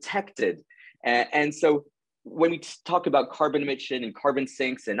be protected. And so when we talk about carbon emission and carbon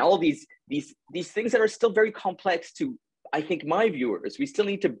sinks and all these things that are still very complex to, I think, my viewers, we still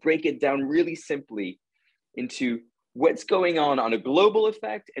need to break it down really simply into what's going on a global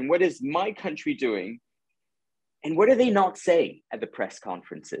effect and what is my country doing and what are they not saying at the press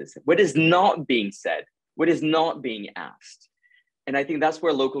conferences? What is not being said? What is not being asked? And I think that's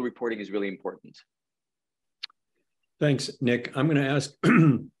where local reporting is really important. Thanks, Nick. I'm going to ask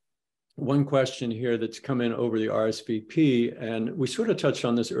one question here that's come in over the RSVP, and we sort of touched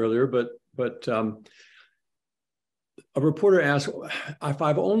on this earlier, but a reporter asked, if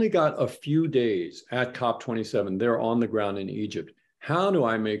I've only got a few days at COP27, they're on the ground in Egypt, how do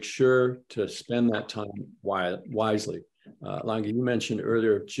I make sure to spend that time wisely? Lange, you mentioned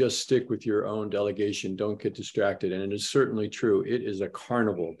earlier, just stick with your own delegation, don't get distracted. And it is certainly true. It is a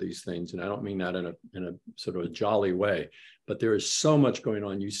carnival, these things. And I don't mean that in a sort of a jolly way, but there is so much going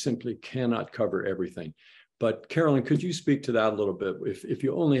on. You simply cannot cover everything. But Carolyn, could you speak to that a little bit? If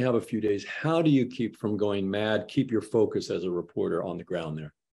you only have a few days, how do you keep from going mad, keep your focus as a reporter on the ground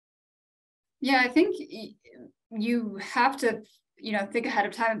there? Yeah, I think you have to think ahead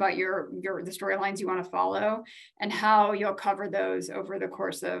of time about the storylines you want to follow and how you'll cover those over the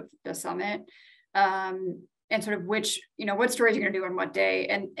course of the summit, and sort of what stories you're going to do on what day,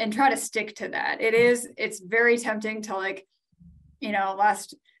 and try to stick to that. It's very tempting to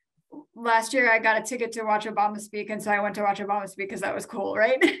last year I got a ticket to watch Obama speak, and so I went to watch Obama speak because that was cool,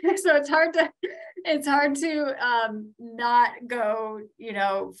 right? So it's hard to not go,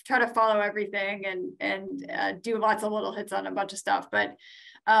 try to follow everything and do lots of little hits on a bunch of stuff. But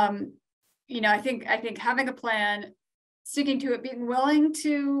I think having a plan, sticking to it, being willing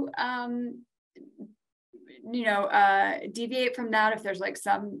to deviate from that if there's like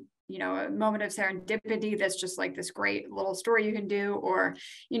some a moment of serendipity that's just like this great little story you can do, or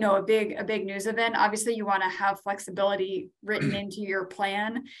a big news event. Obviously you want to have flexibility written into your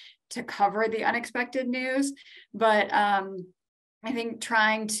plan to cover the unexpected news, but I think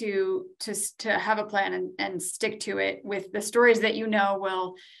trying to have a plan and stick to it with the stories that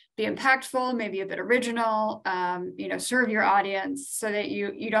will be impactful, maybe a bit original, serve your audience so that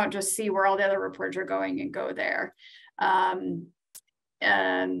you don't just see where all the other reporters are going and go there.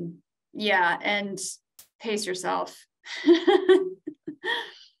 And pace yourself.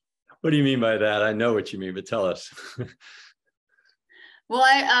 What do you mean by that? I know what you mean, but tell us. Well,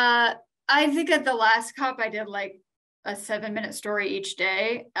 I think at the last COP I did like a 7-minute story each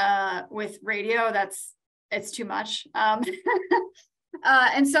day. With radio, it's too much.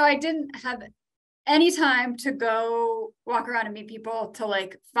 And so I didn't have any time to go walk around and meet people, to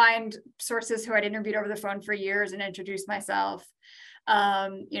like find sources who I'd interviewed over the phone for years and introduce myself. I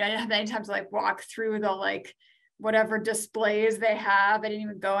didn't have any time to like walk through the like whatever displays they have. I didn't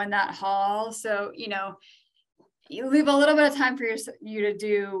even go in that hall. So, you leave a little bit of time for you to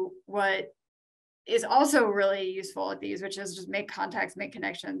do what is also really useful at these, which is just make contacts, make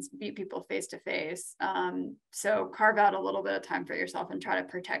connections, meet people face to face. So carve out a little bit of time for yourself and try to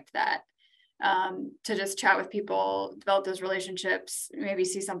protect that, to just chat with people, develop those relationships, maybe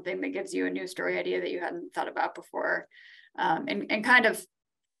see something that gives you a new story idea that you hadn't thought about before. And kind of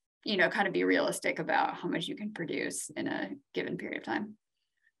kind of be realistic about how much you can produce in a given period of time.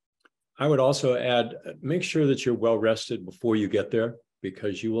 I would also add, make sure that you're well rested before you get there,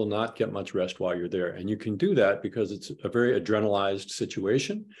 because you will not get much rest while you're there. And you can do that because it's a very adrenalized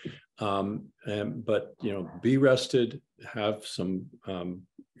situation. But, be rested, have some,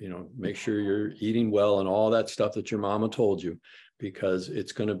 make sure you're eating well and all that stuff that your mama told you, because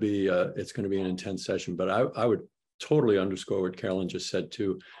it's going to be an intense session. But I would totally underscore what Carolyn just said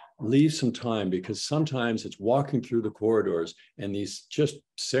too. Leave some time, because sometimes it's walking through the corridors and these just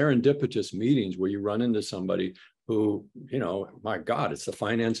serendipitous meetings where you run into somebody who, my God, it's the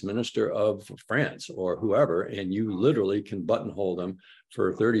finance minister of France or whoever, and you literally can buttonhole them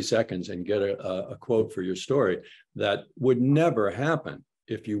for 30 seconds and get a quote for your story that would never happen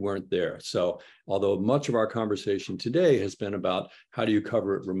if you weren't there. So although much of our conversation today has been about how do you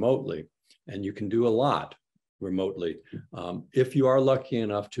cover it remotely, and you can do a lot remotely. If you are lucky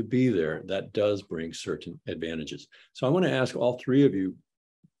enough to be there, that does bring certain advantages. So I want to ask all three of you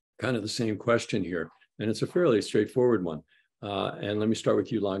kind of the same question here, and it's a fairly straightforward one. And let me start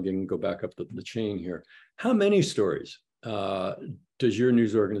with you, Langi, and go back up the chain here. How many stories does your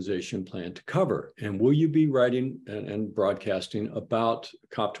news organization plan to cover? And will you be writing and broadcasting about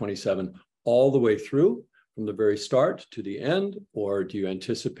COP27 all the way through, from the very start to the end, or do you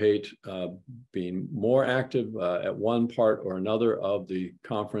anticipate being more active at one part or another of the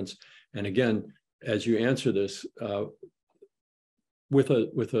conference? And again, as you answer this, with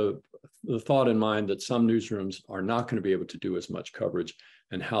the thought in mind that some newsrooms are not going to be able to do as much coverage,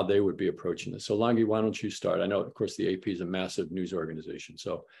 and how they would be approaching this. So Langi, why don't you start? I know, of course, the AP is a massive news organization,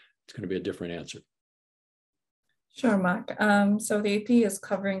 so it's going to be a different answer. Sure, Mark. So the AP is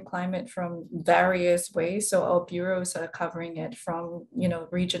covering climate from various ways. So our bureaus are covering it from,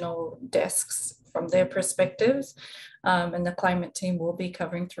 regional desks from their perspectives. And the climate team will be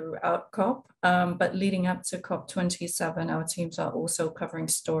covering throughout COP. But leading up to COP27, our teams are also covering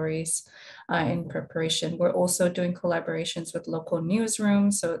stories in preparation. We're also doing collaborations with local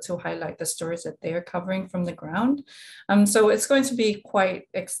newsrooms, so to highlight the stories that they're covering from the ground. So it's going to be quite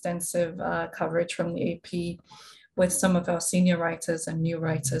extensive coverage from the AP, with some of our senior writers and new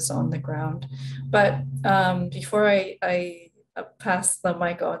writers on the ground. But before I pass the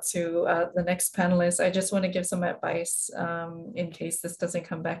mic on to the next panelist, I just want to give some advice in case this doesn't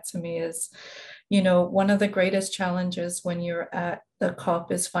come back to me is, one of the greatest challenges when you're at the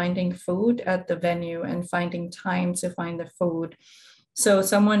COP is finding food at the venue and finding time to find the food. So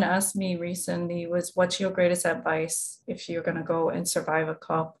someone asked me recently what's your greatest advice if you're going to go and survive a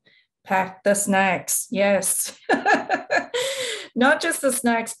COP? Pack the snacks. Yes. Not just the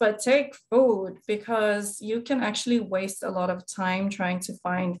snacks, but take food, because you can actually waste a lot of time trying to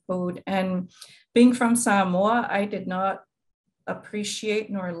find food. And being from Samoa, I did not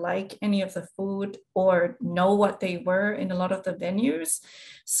appreciate nor like any of the food or know what they were in a lot of the venues.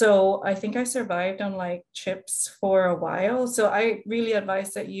 So I think I survived on like chips for a while. So I really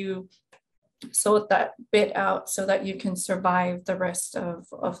advise that you sort that bit out so that you can survive the rest of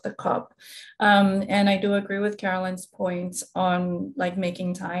the COP. And I do agree with Carolyn's points on like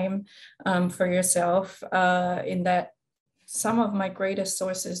making time for yourself, in that some of my greatest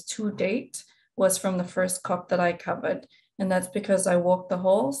sources to date was from the first COP that I covered. And that's because I walked the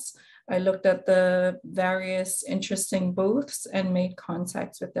halls. I looked at the various interesting booths and made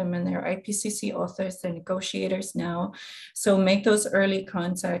contacts with them, and they're IPCC authors, they're negotiators now. So make those early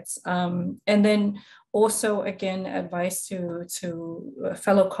contacts. And then also, again, advice to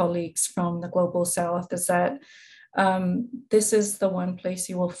fellow colleagues from the Global South is that this is the one place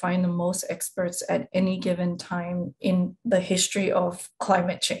you will find the most experts at any given time in the history of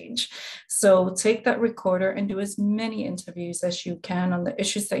climate change. So take that recorder and do as many interviews as you can on the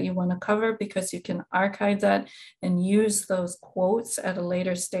issues that you want to cover, because you can archive that and use those quotes at a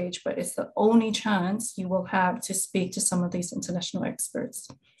later stage, but it's the only chance you will have to speak to some of these international experts.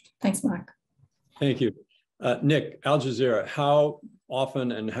 Thanks, Mark. Thank you. Nick, Al Jazeera, how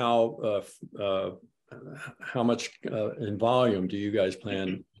often and how much in volume do you guys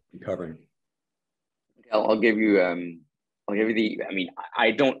plan covering? I'll give you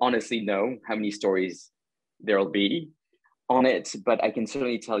I don't honestly know how many stories there'll be on it, but I can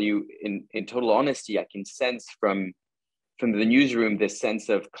certainly tell you in total honesty, I can sense from the newsroom this sense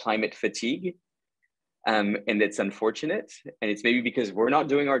of climate fatigue. And it's unfortunate, and it's maybe because we're not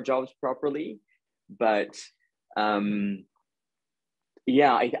doing our jobs properly, but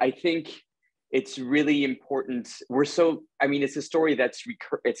yeah, I think it's really important. It's a story that's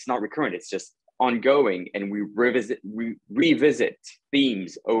it's not recurrent, it's just ongoing, and we revisit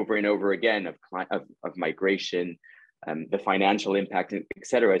themes over and over again of migration, the financial impact, et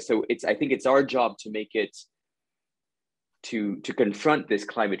cetera. So I think it's our job to make it, to confront this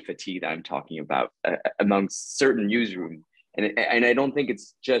climate fatigue that I'm talking about amongst certain newsrooms. And I don't think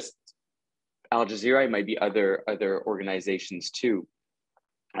it's just Al Jazeera, it might be other organizations too.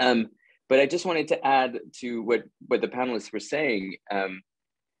 But I just wanted to add to what the panelists were saying.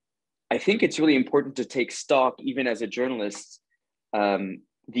 I think it's really important to take stock, even as a journalist,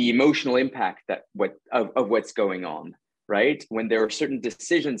 the emotional impact of what's going on, right? When there are certain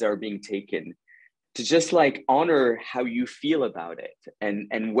decisions that are being taken, to just like honor how you feel about it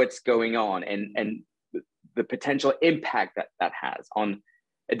and what's going on and the potential impact that has on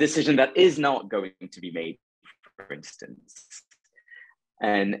a decision that is not going to be made, for instance,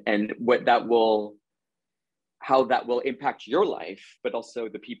 and how that will impact your life, but also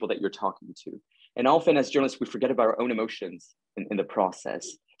the people that you're talking to. And often as journalists, we forget about our own emotions in the process.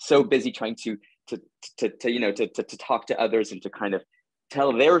 So busy trying to talk to others and to kind of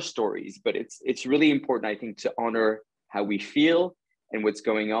tell their stories, but it's really important, I think, to honor how we feel and what's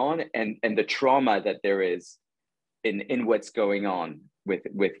going on and the trauma that there is in what's going on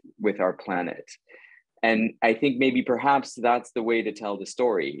with our planet. And I think maybe perhaps that's the way to tell the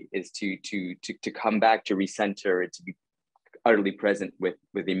story, is to come back, to recenter, and to be utterly present with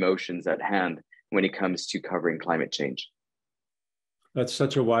emotions at hand when it comes to covering climate change. That's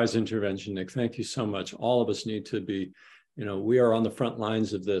such a wise intervention, Nick. Thank you so much. All of us need to be, we are on the front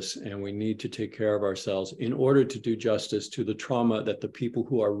lines of this, and we need to take care of ourselves in order to do justice to the trauma that the people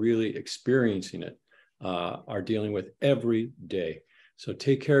who are really experiencing it are dealing with every day. So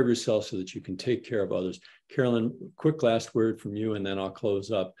take care of yourself so that you can take care of others. Carolyn, quick last word from you, and then I'll close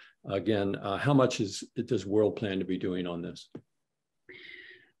up. Again, how much does World plan to be doing on this?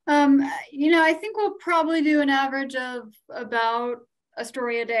 I think we'll probably do an average of about a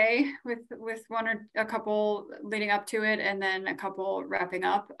story a day, with one or a couple leading up to it and then a couple wrapping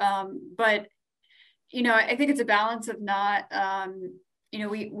up. But I think it's a balance of not,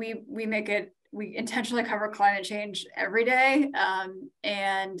 we intentionally cover climate change every day.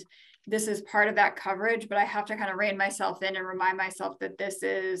 And this is part of that coverage, but I have to kind of rein myself in and remind myself that this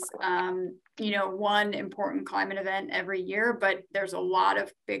is, one important climate event every year, but there's a lot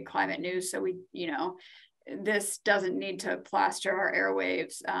of big climate news. So this doesn't need to plaster our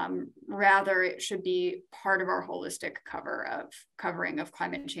airwaves. Rather, it should be part of our holistic covering of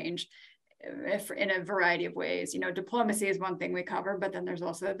climate change, if in a variety of ways. Diplomacy is one thing we cover, but then there's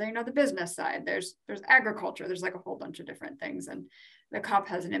also the business side. There's agriculture. There's like a whole bunch of different things, and the COP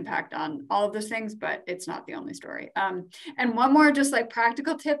has an impact on all of those things, but it's not the only story. And one more just like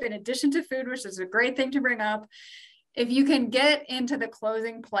practical tip, in addition to food, which is a great thing to bring up, if you can get into the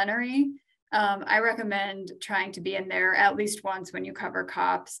closing plenary, I recommend trying to be in there at least once when you cover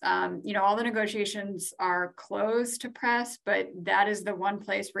COPs. All the negotiations are closed to press, but that is the one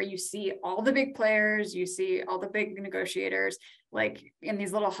place where you see all the big players, you see all the big negotiators, like in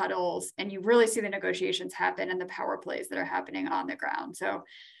these little huddles, and you really see the negotiations happen and the power plays that are happening on the ground. So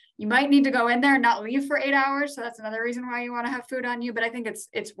you might need to go in there and not leave for 8 hours. So that's another reason why you want to have food on you. But I think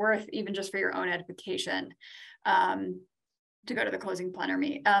it's worth, even just for your own edification, to go to the closing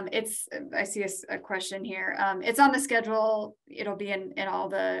plenary. I see a question here. It's on the schedule. It'll be in all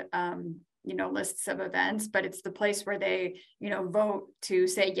the lists of events, but it's the place where they vote to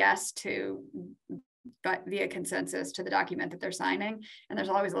say yes to, but via consensus, to the document that they're signing. And there's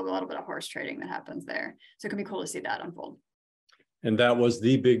always a little bit of horse trading that happens there. So it can be cool to see that unfold. And that was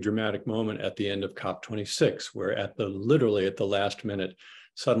the big dramatic moment at the end of COP26, where literally at the last minute,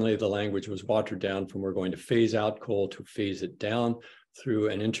 suddenly the language was watered down from we're going to phase out coal to phase it down, through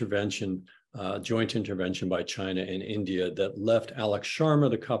an intervention, joint intervention by China and India that left Alex Sharma,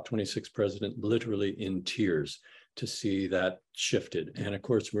 the COP26 president, literally in tears to see that shifted. And of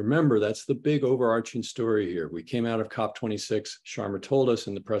course, remember, that's the big overarching story here. We came out of COP26, Sharma told us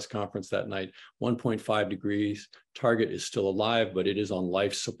in the press conference that night, 1.5 degrees target is still alive, but it is on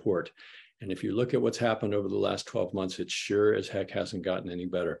life support. And if you look at what's happened over the last 12 months, it sure as heck hasn't gotten any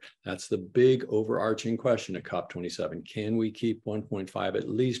better. That's the big overarching question at COP27. Can we keep 1.5 at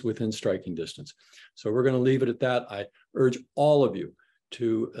least within striking distance? So we're going to leave it at that. I urge all of you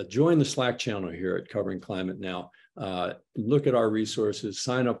to join the Slack channel here at Covering Climate Now. Look at our resources,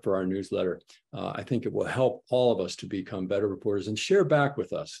 sign up for our newsletter. I think it will help all of us to become better reporters, and share back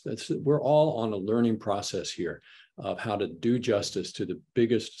with us. We're all on a learning process here of how to do justice to the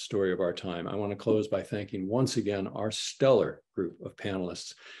biggest story of our time. I want to close by thanking once again our stellar group of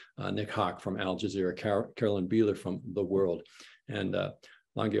panelists, Nick Haque from Al Jazeera, Carolyn Beeler from The World, and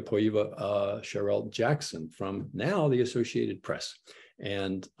Lagipoiva Cherelle Jackson from now the Associated Press.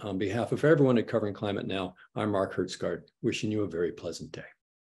 And on behalf of everyone at Covering Climate Now, I'm Mark Hertsgaard, wishing you a very pleasant day.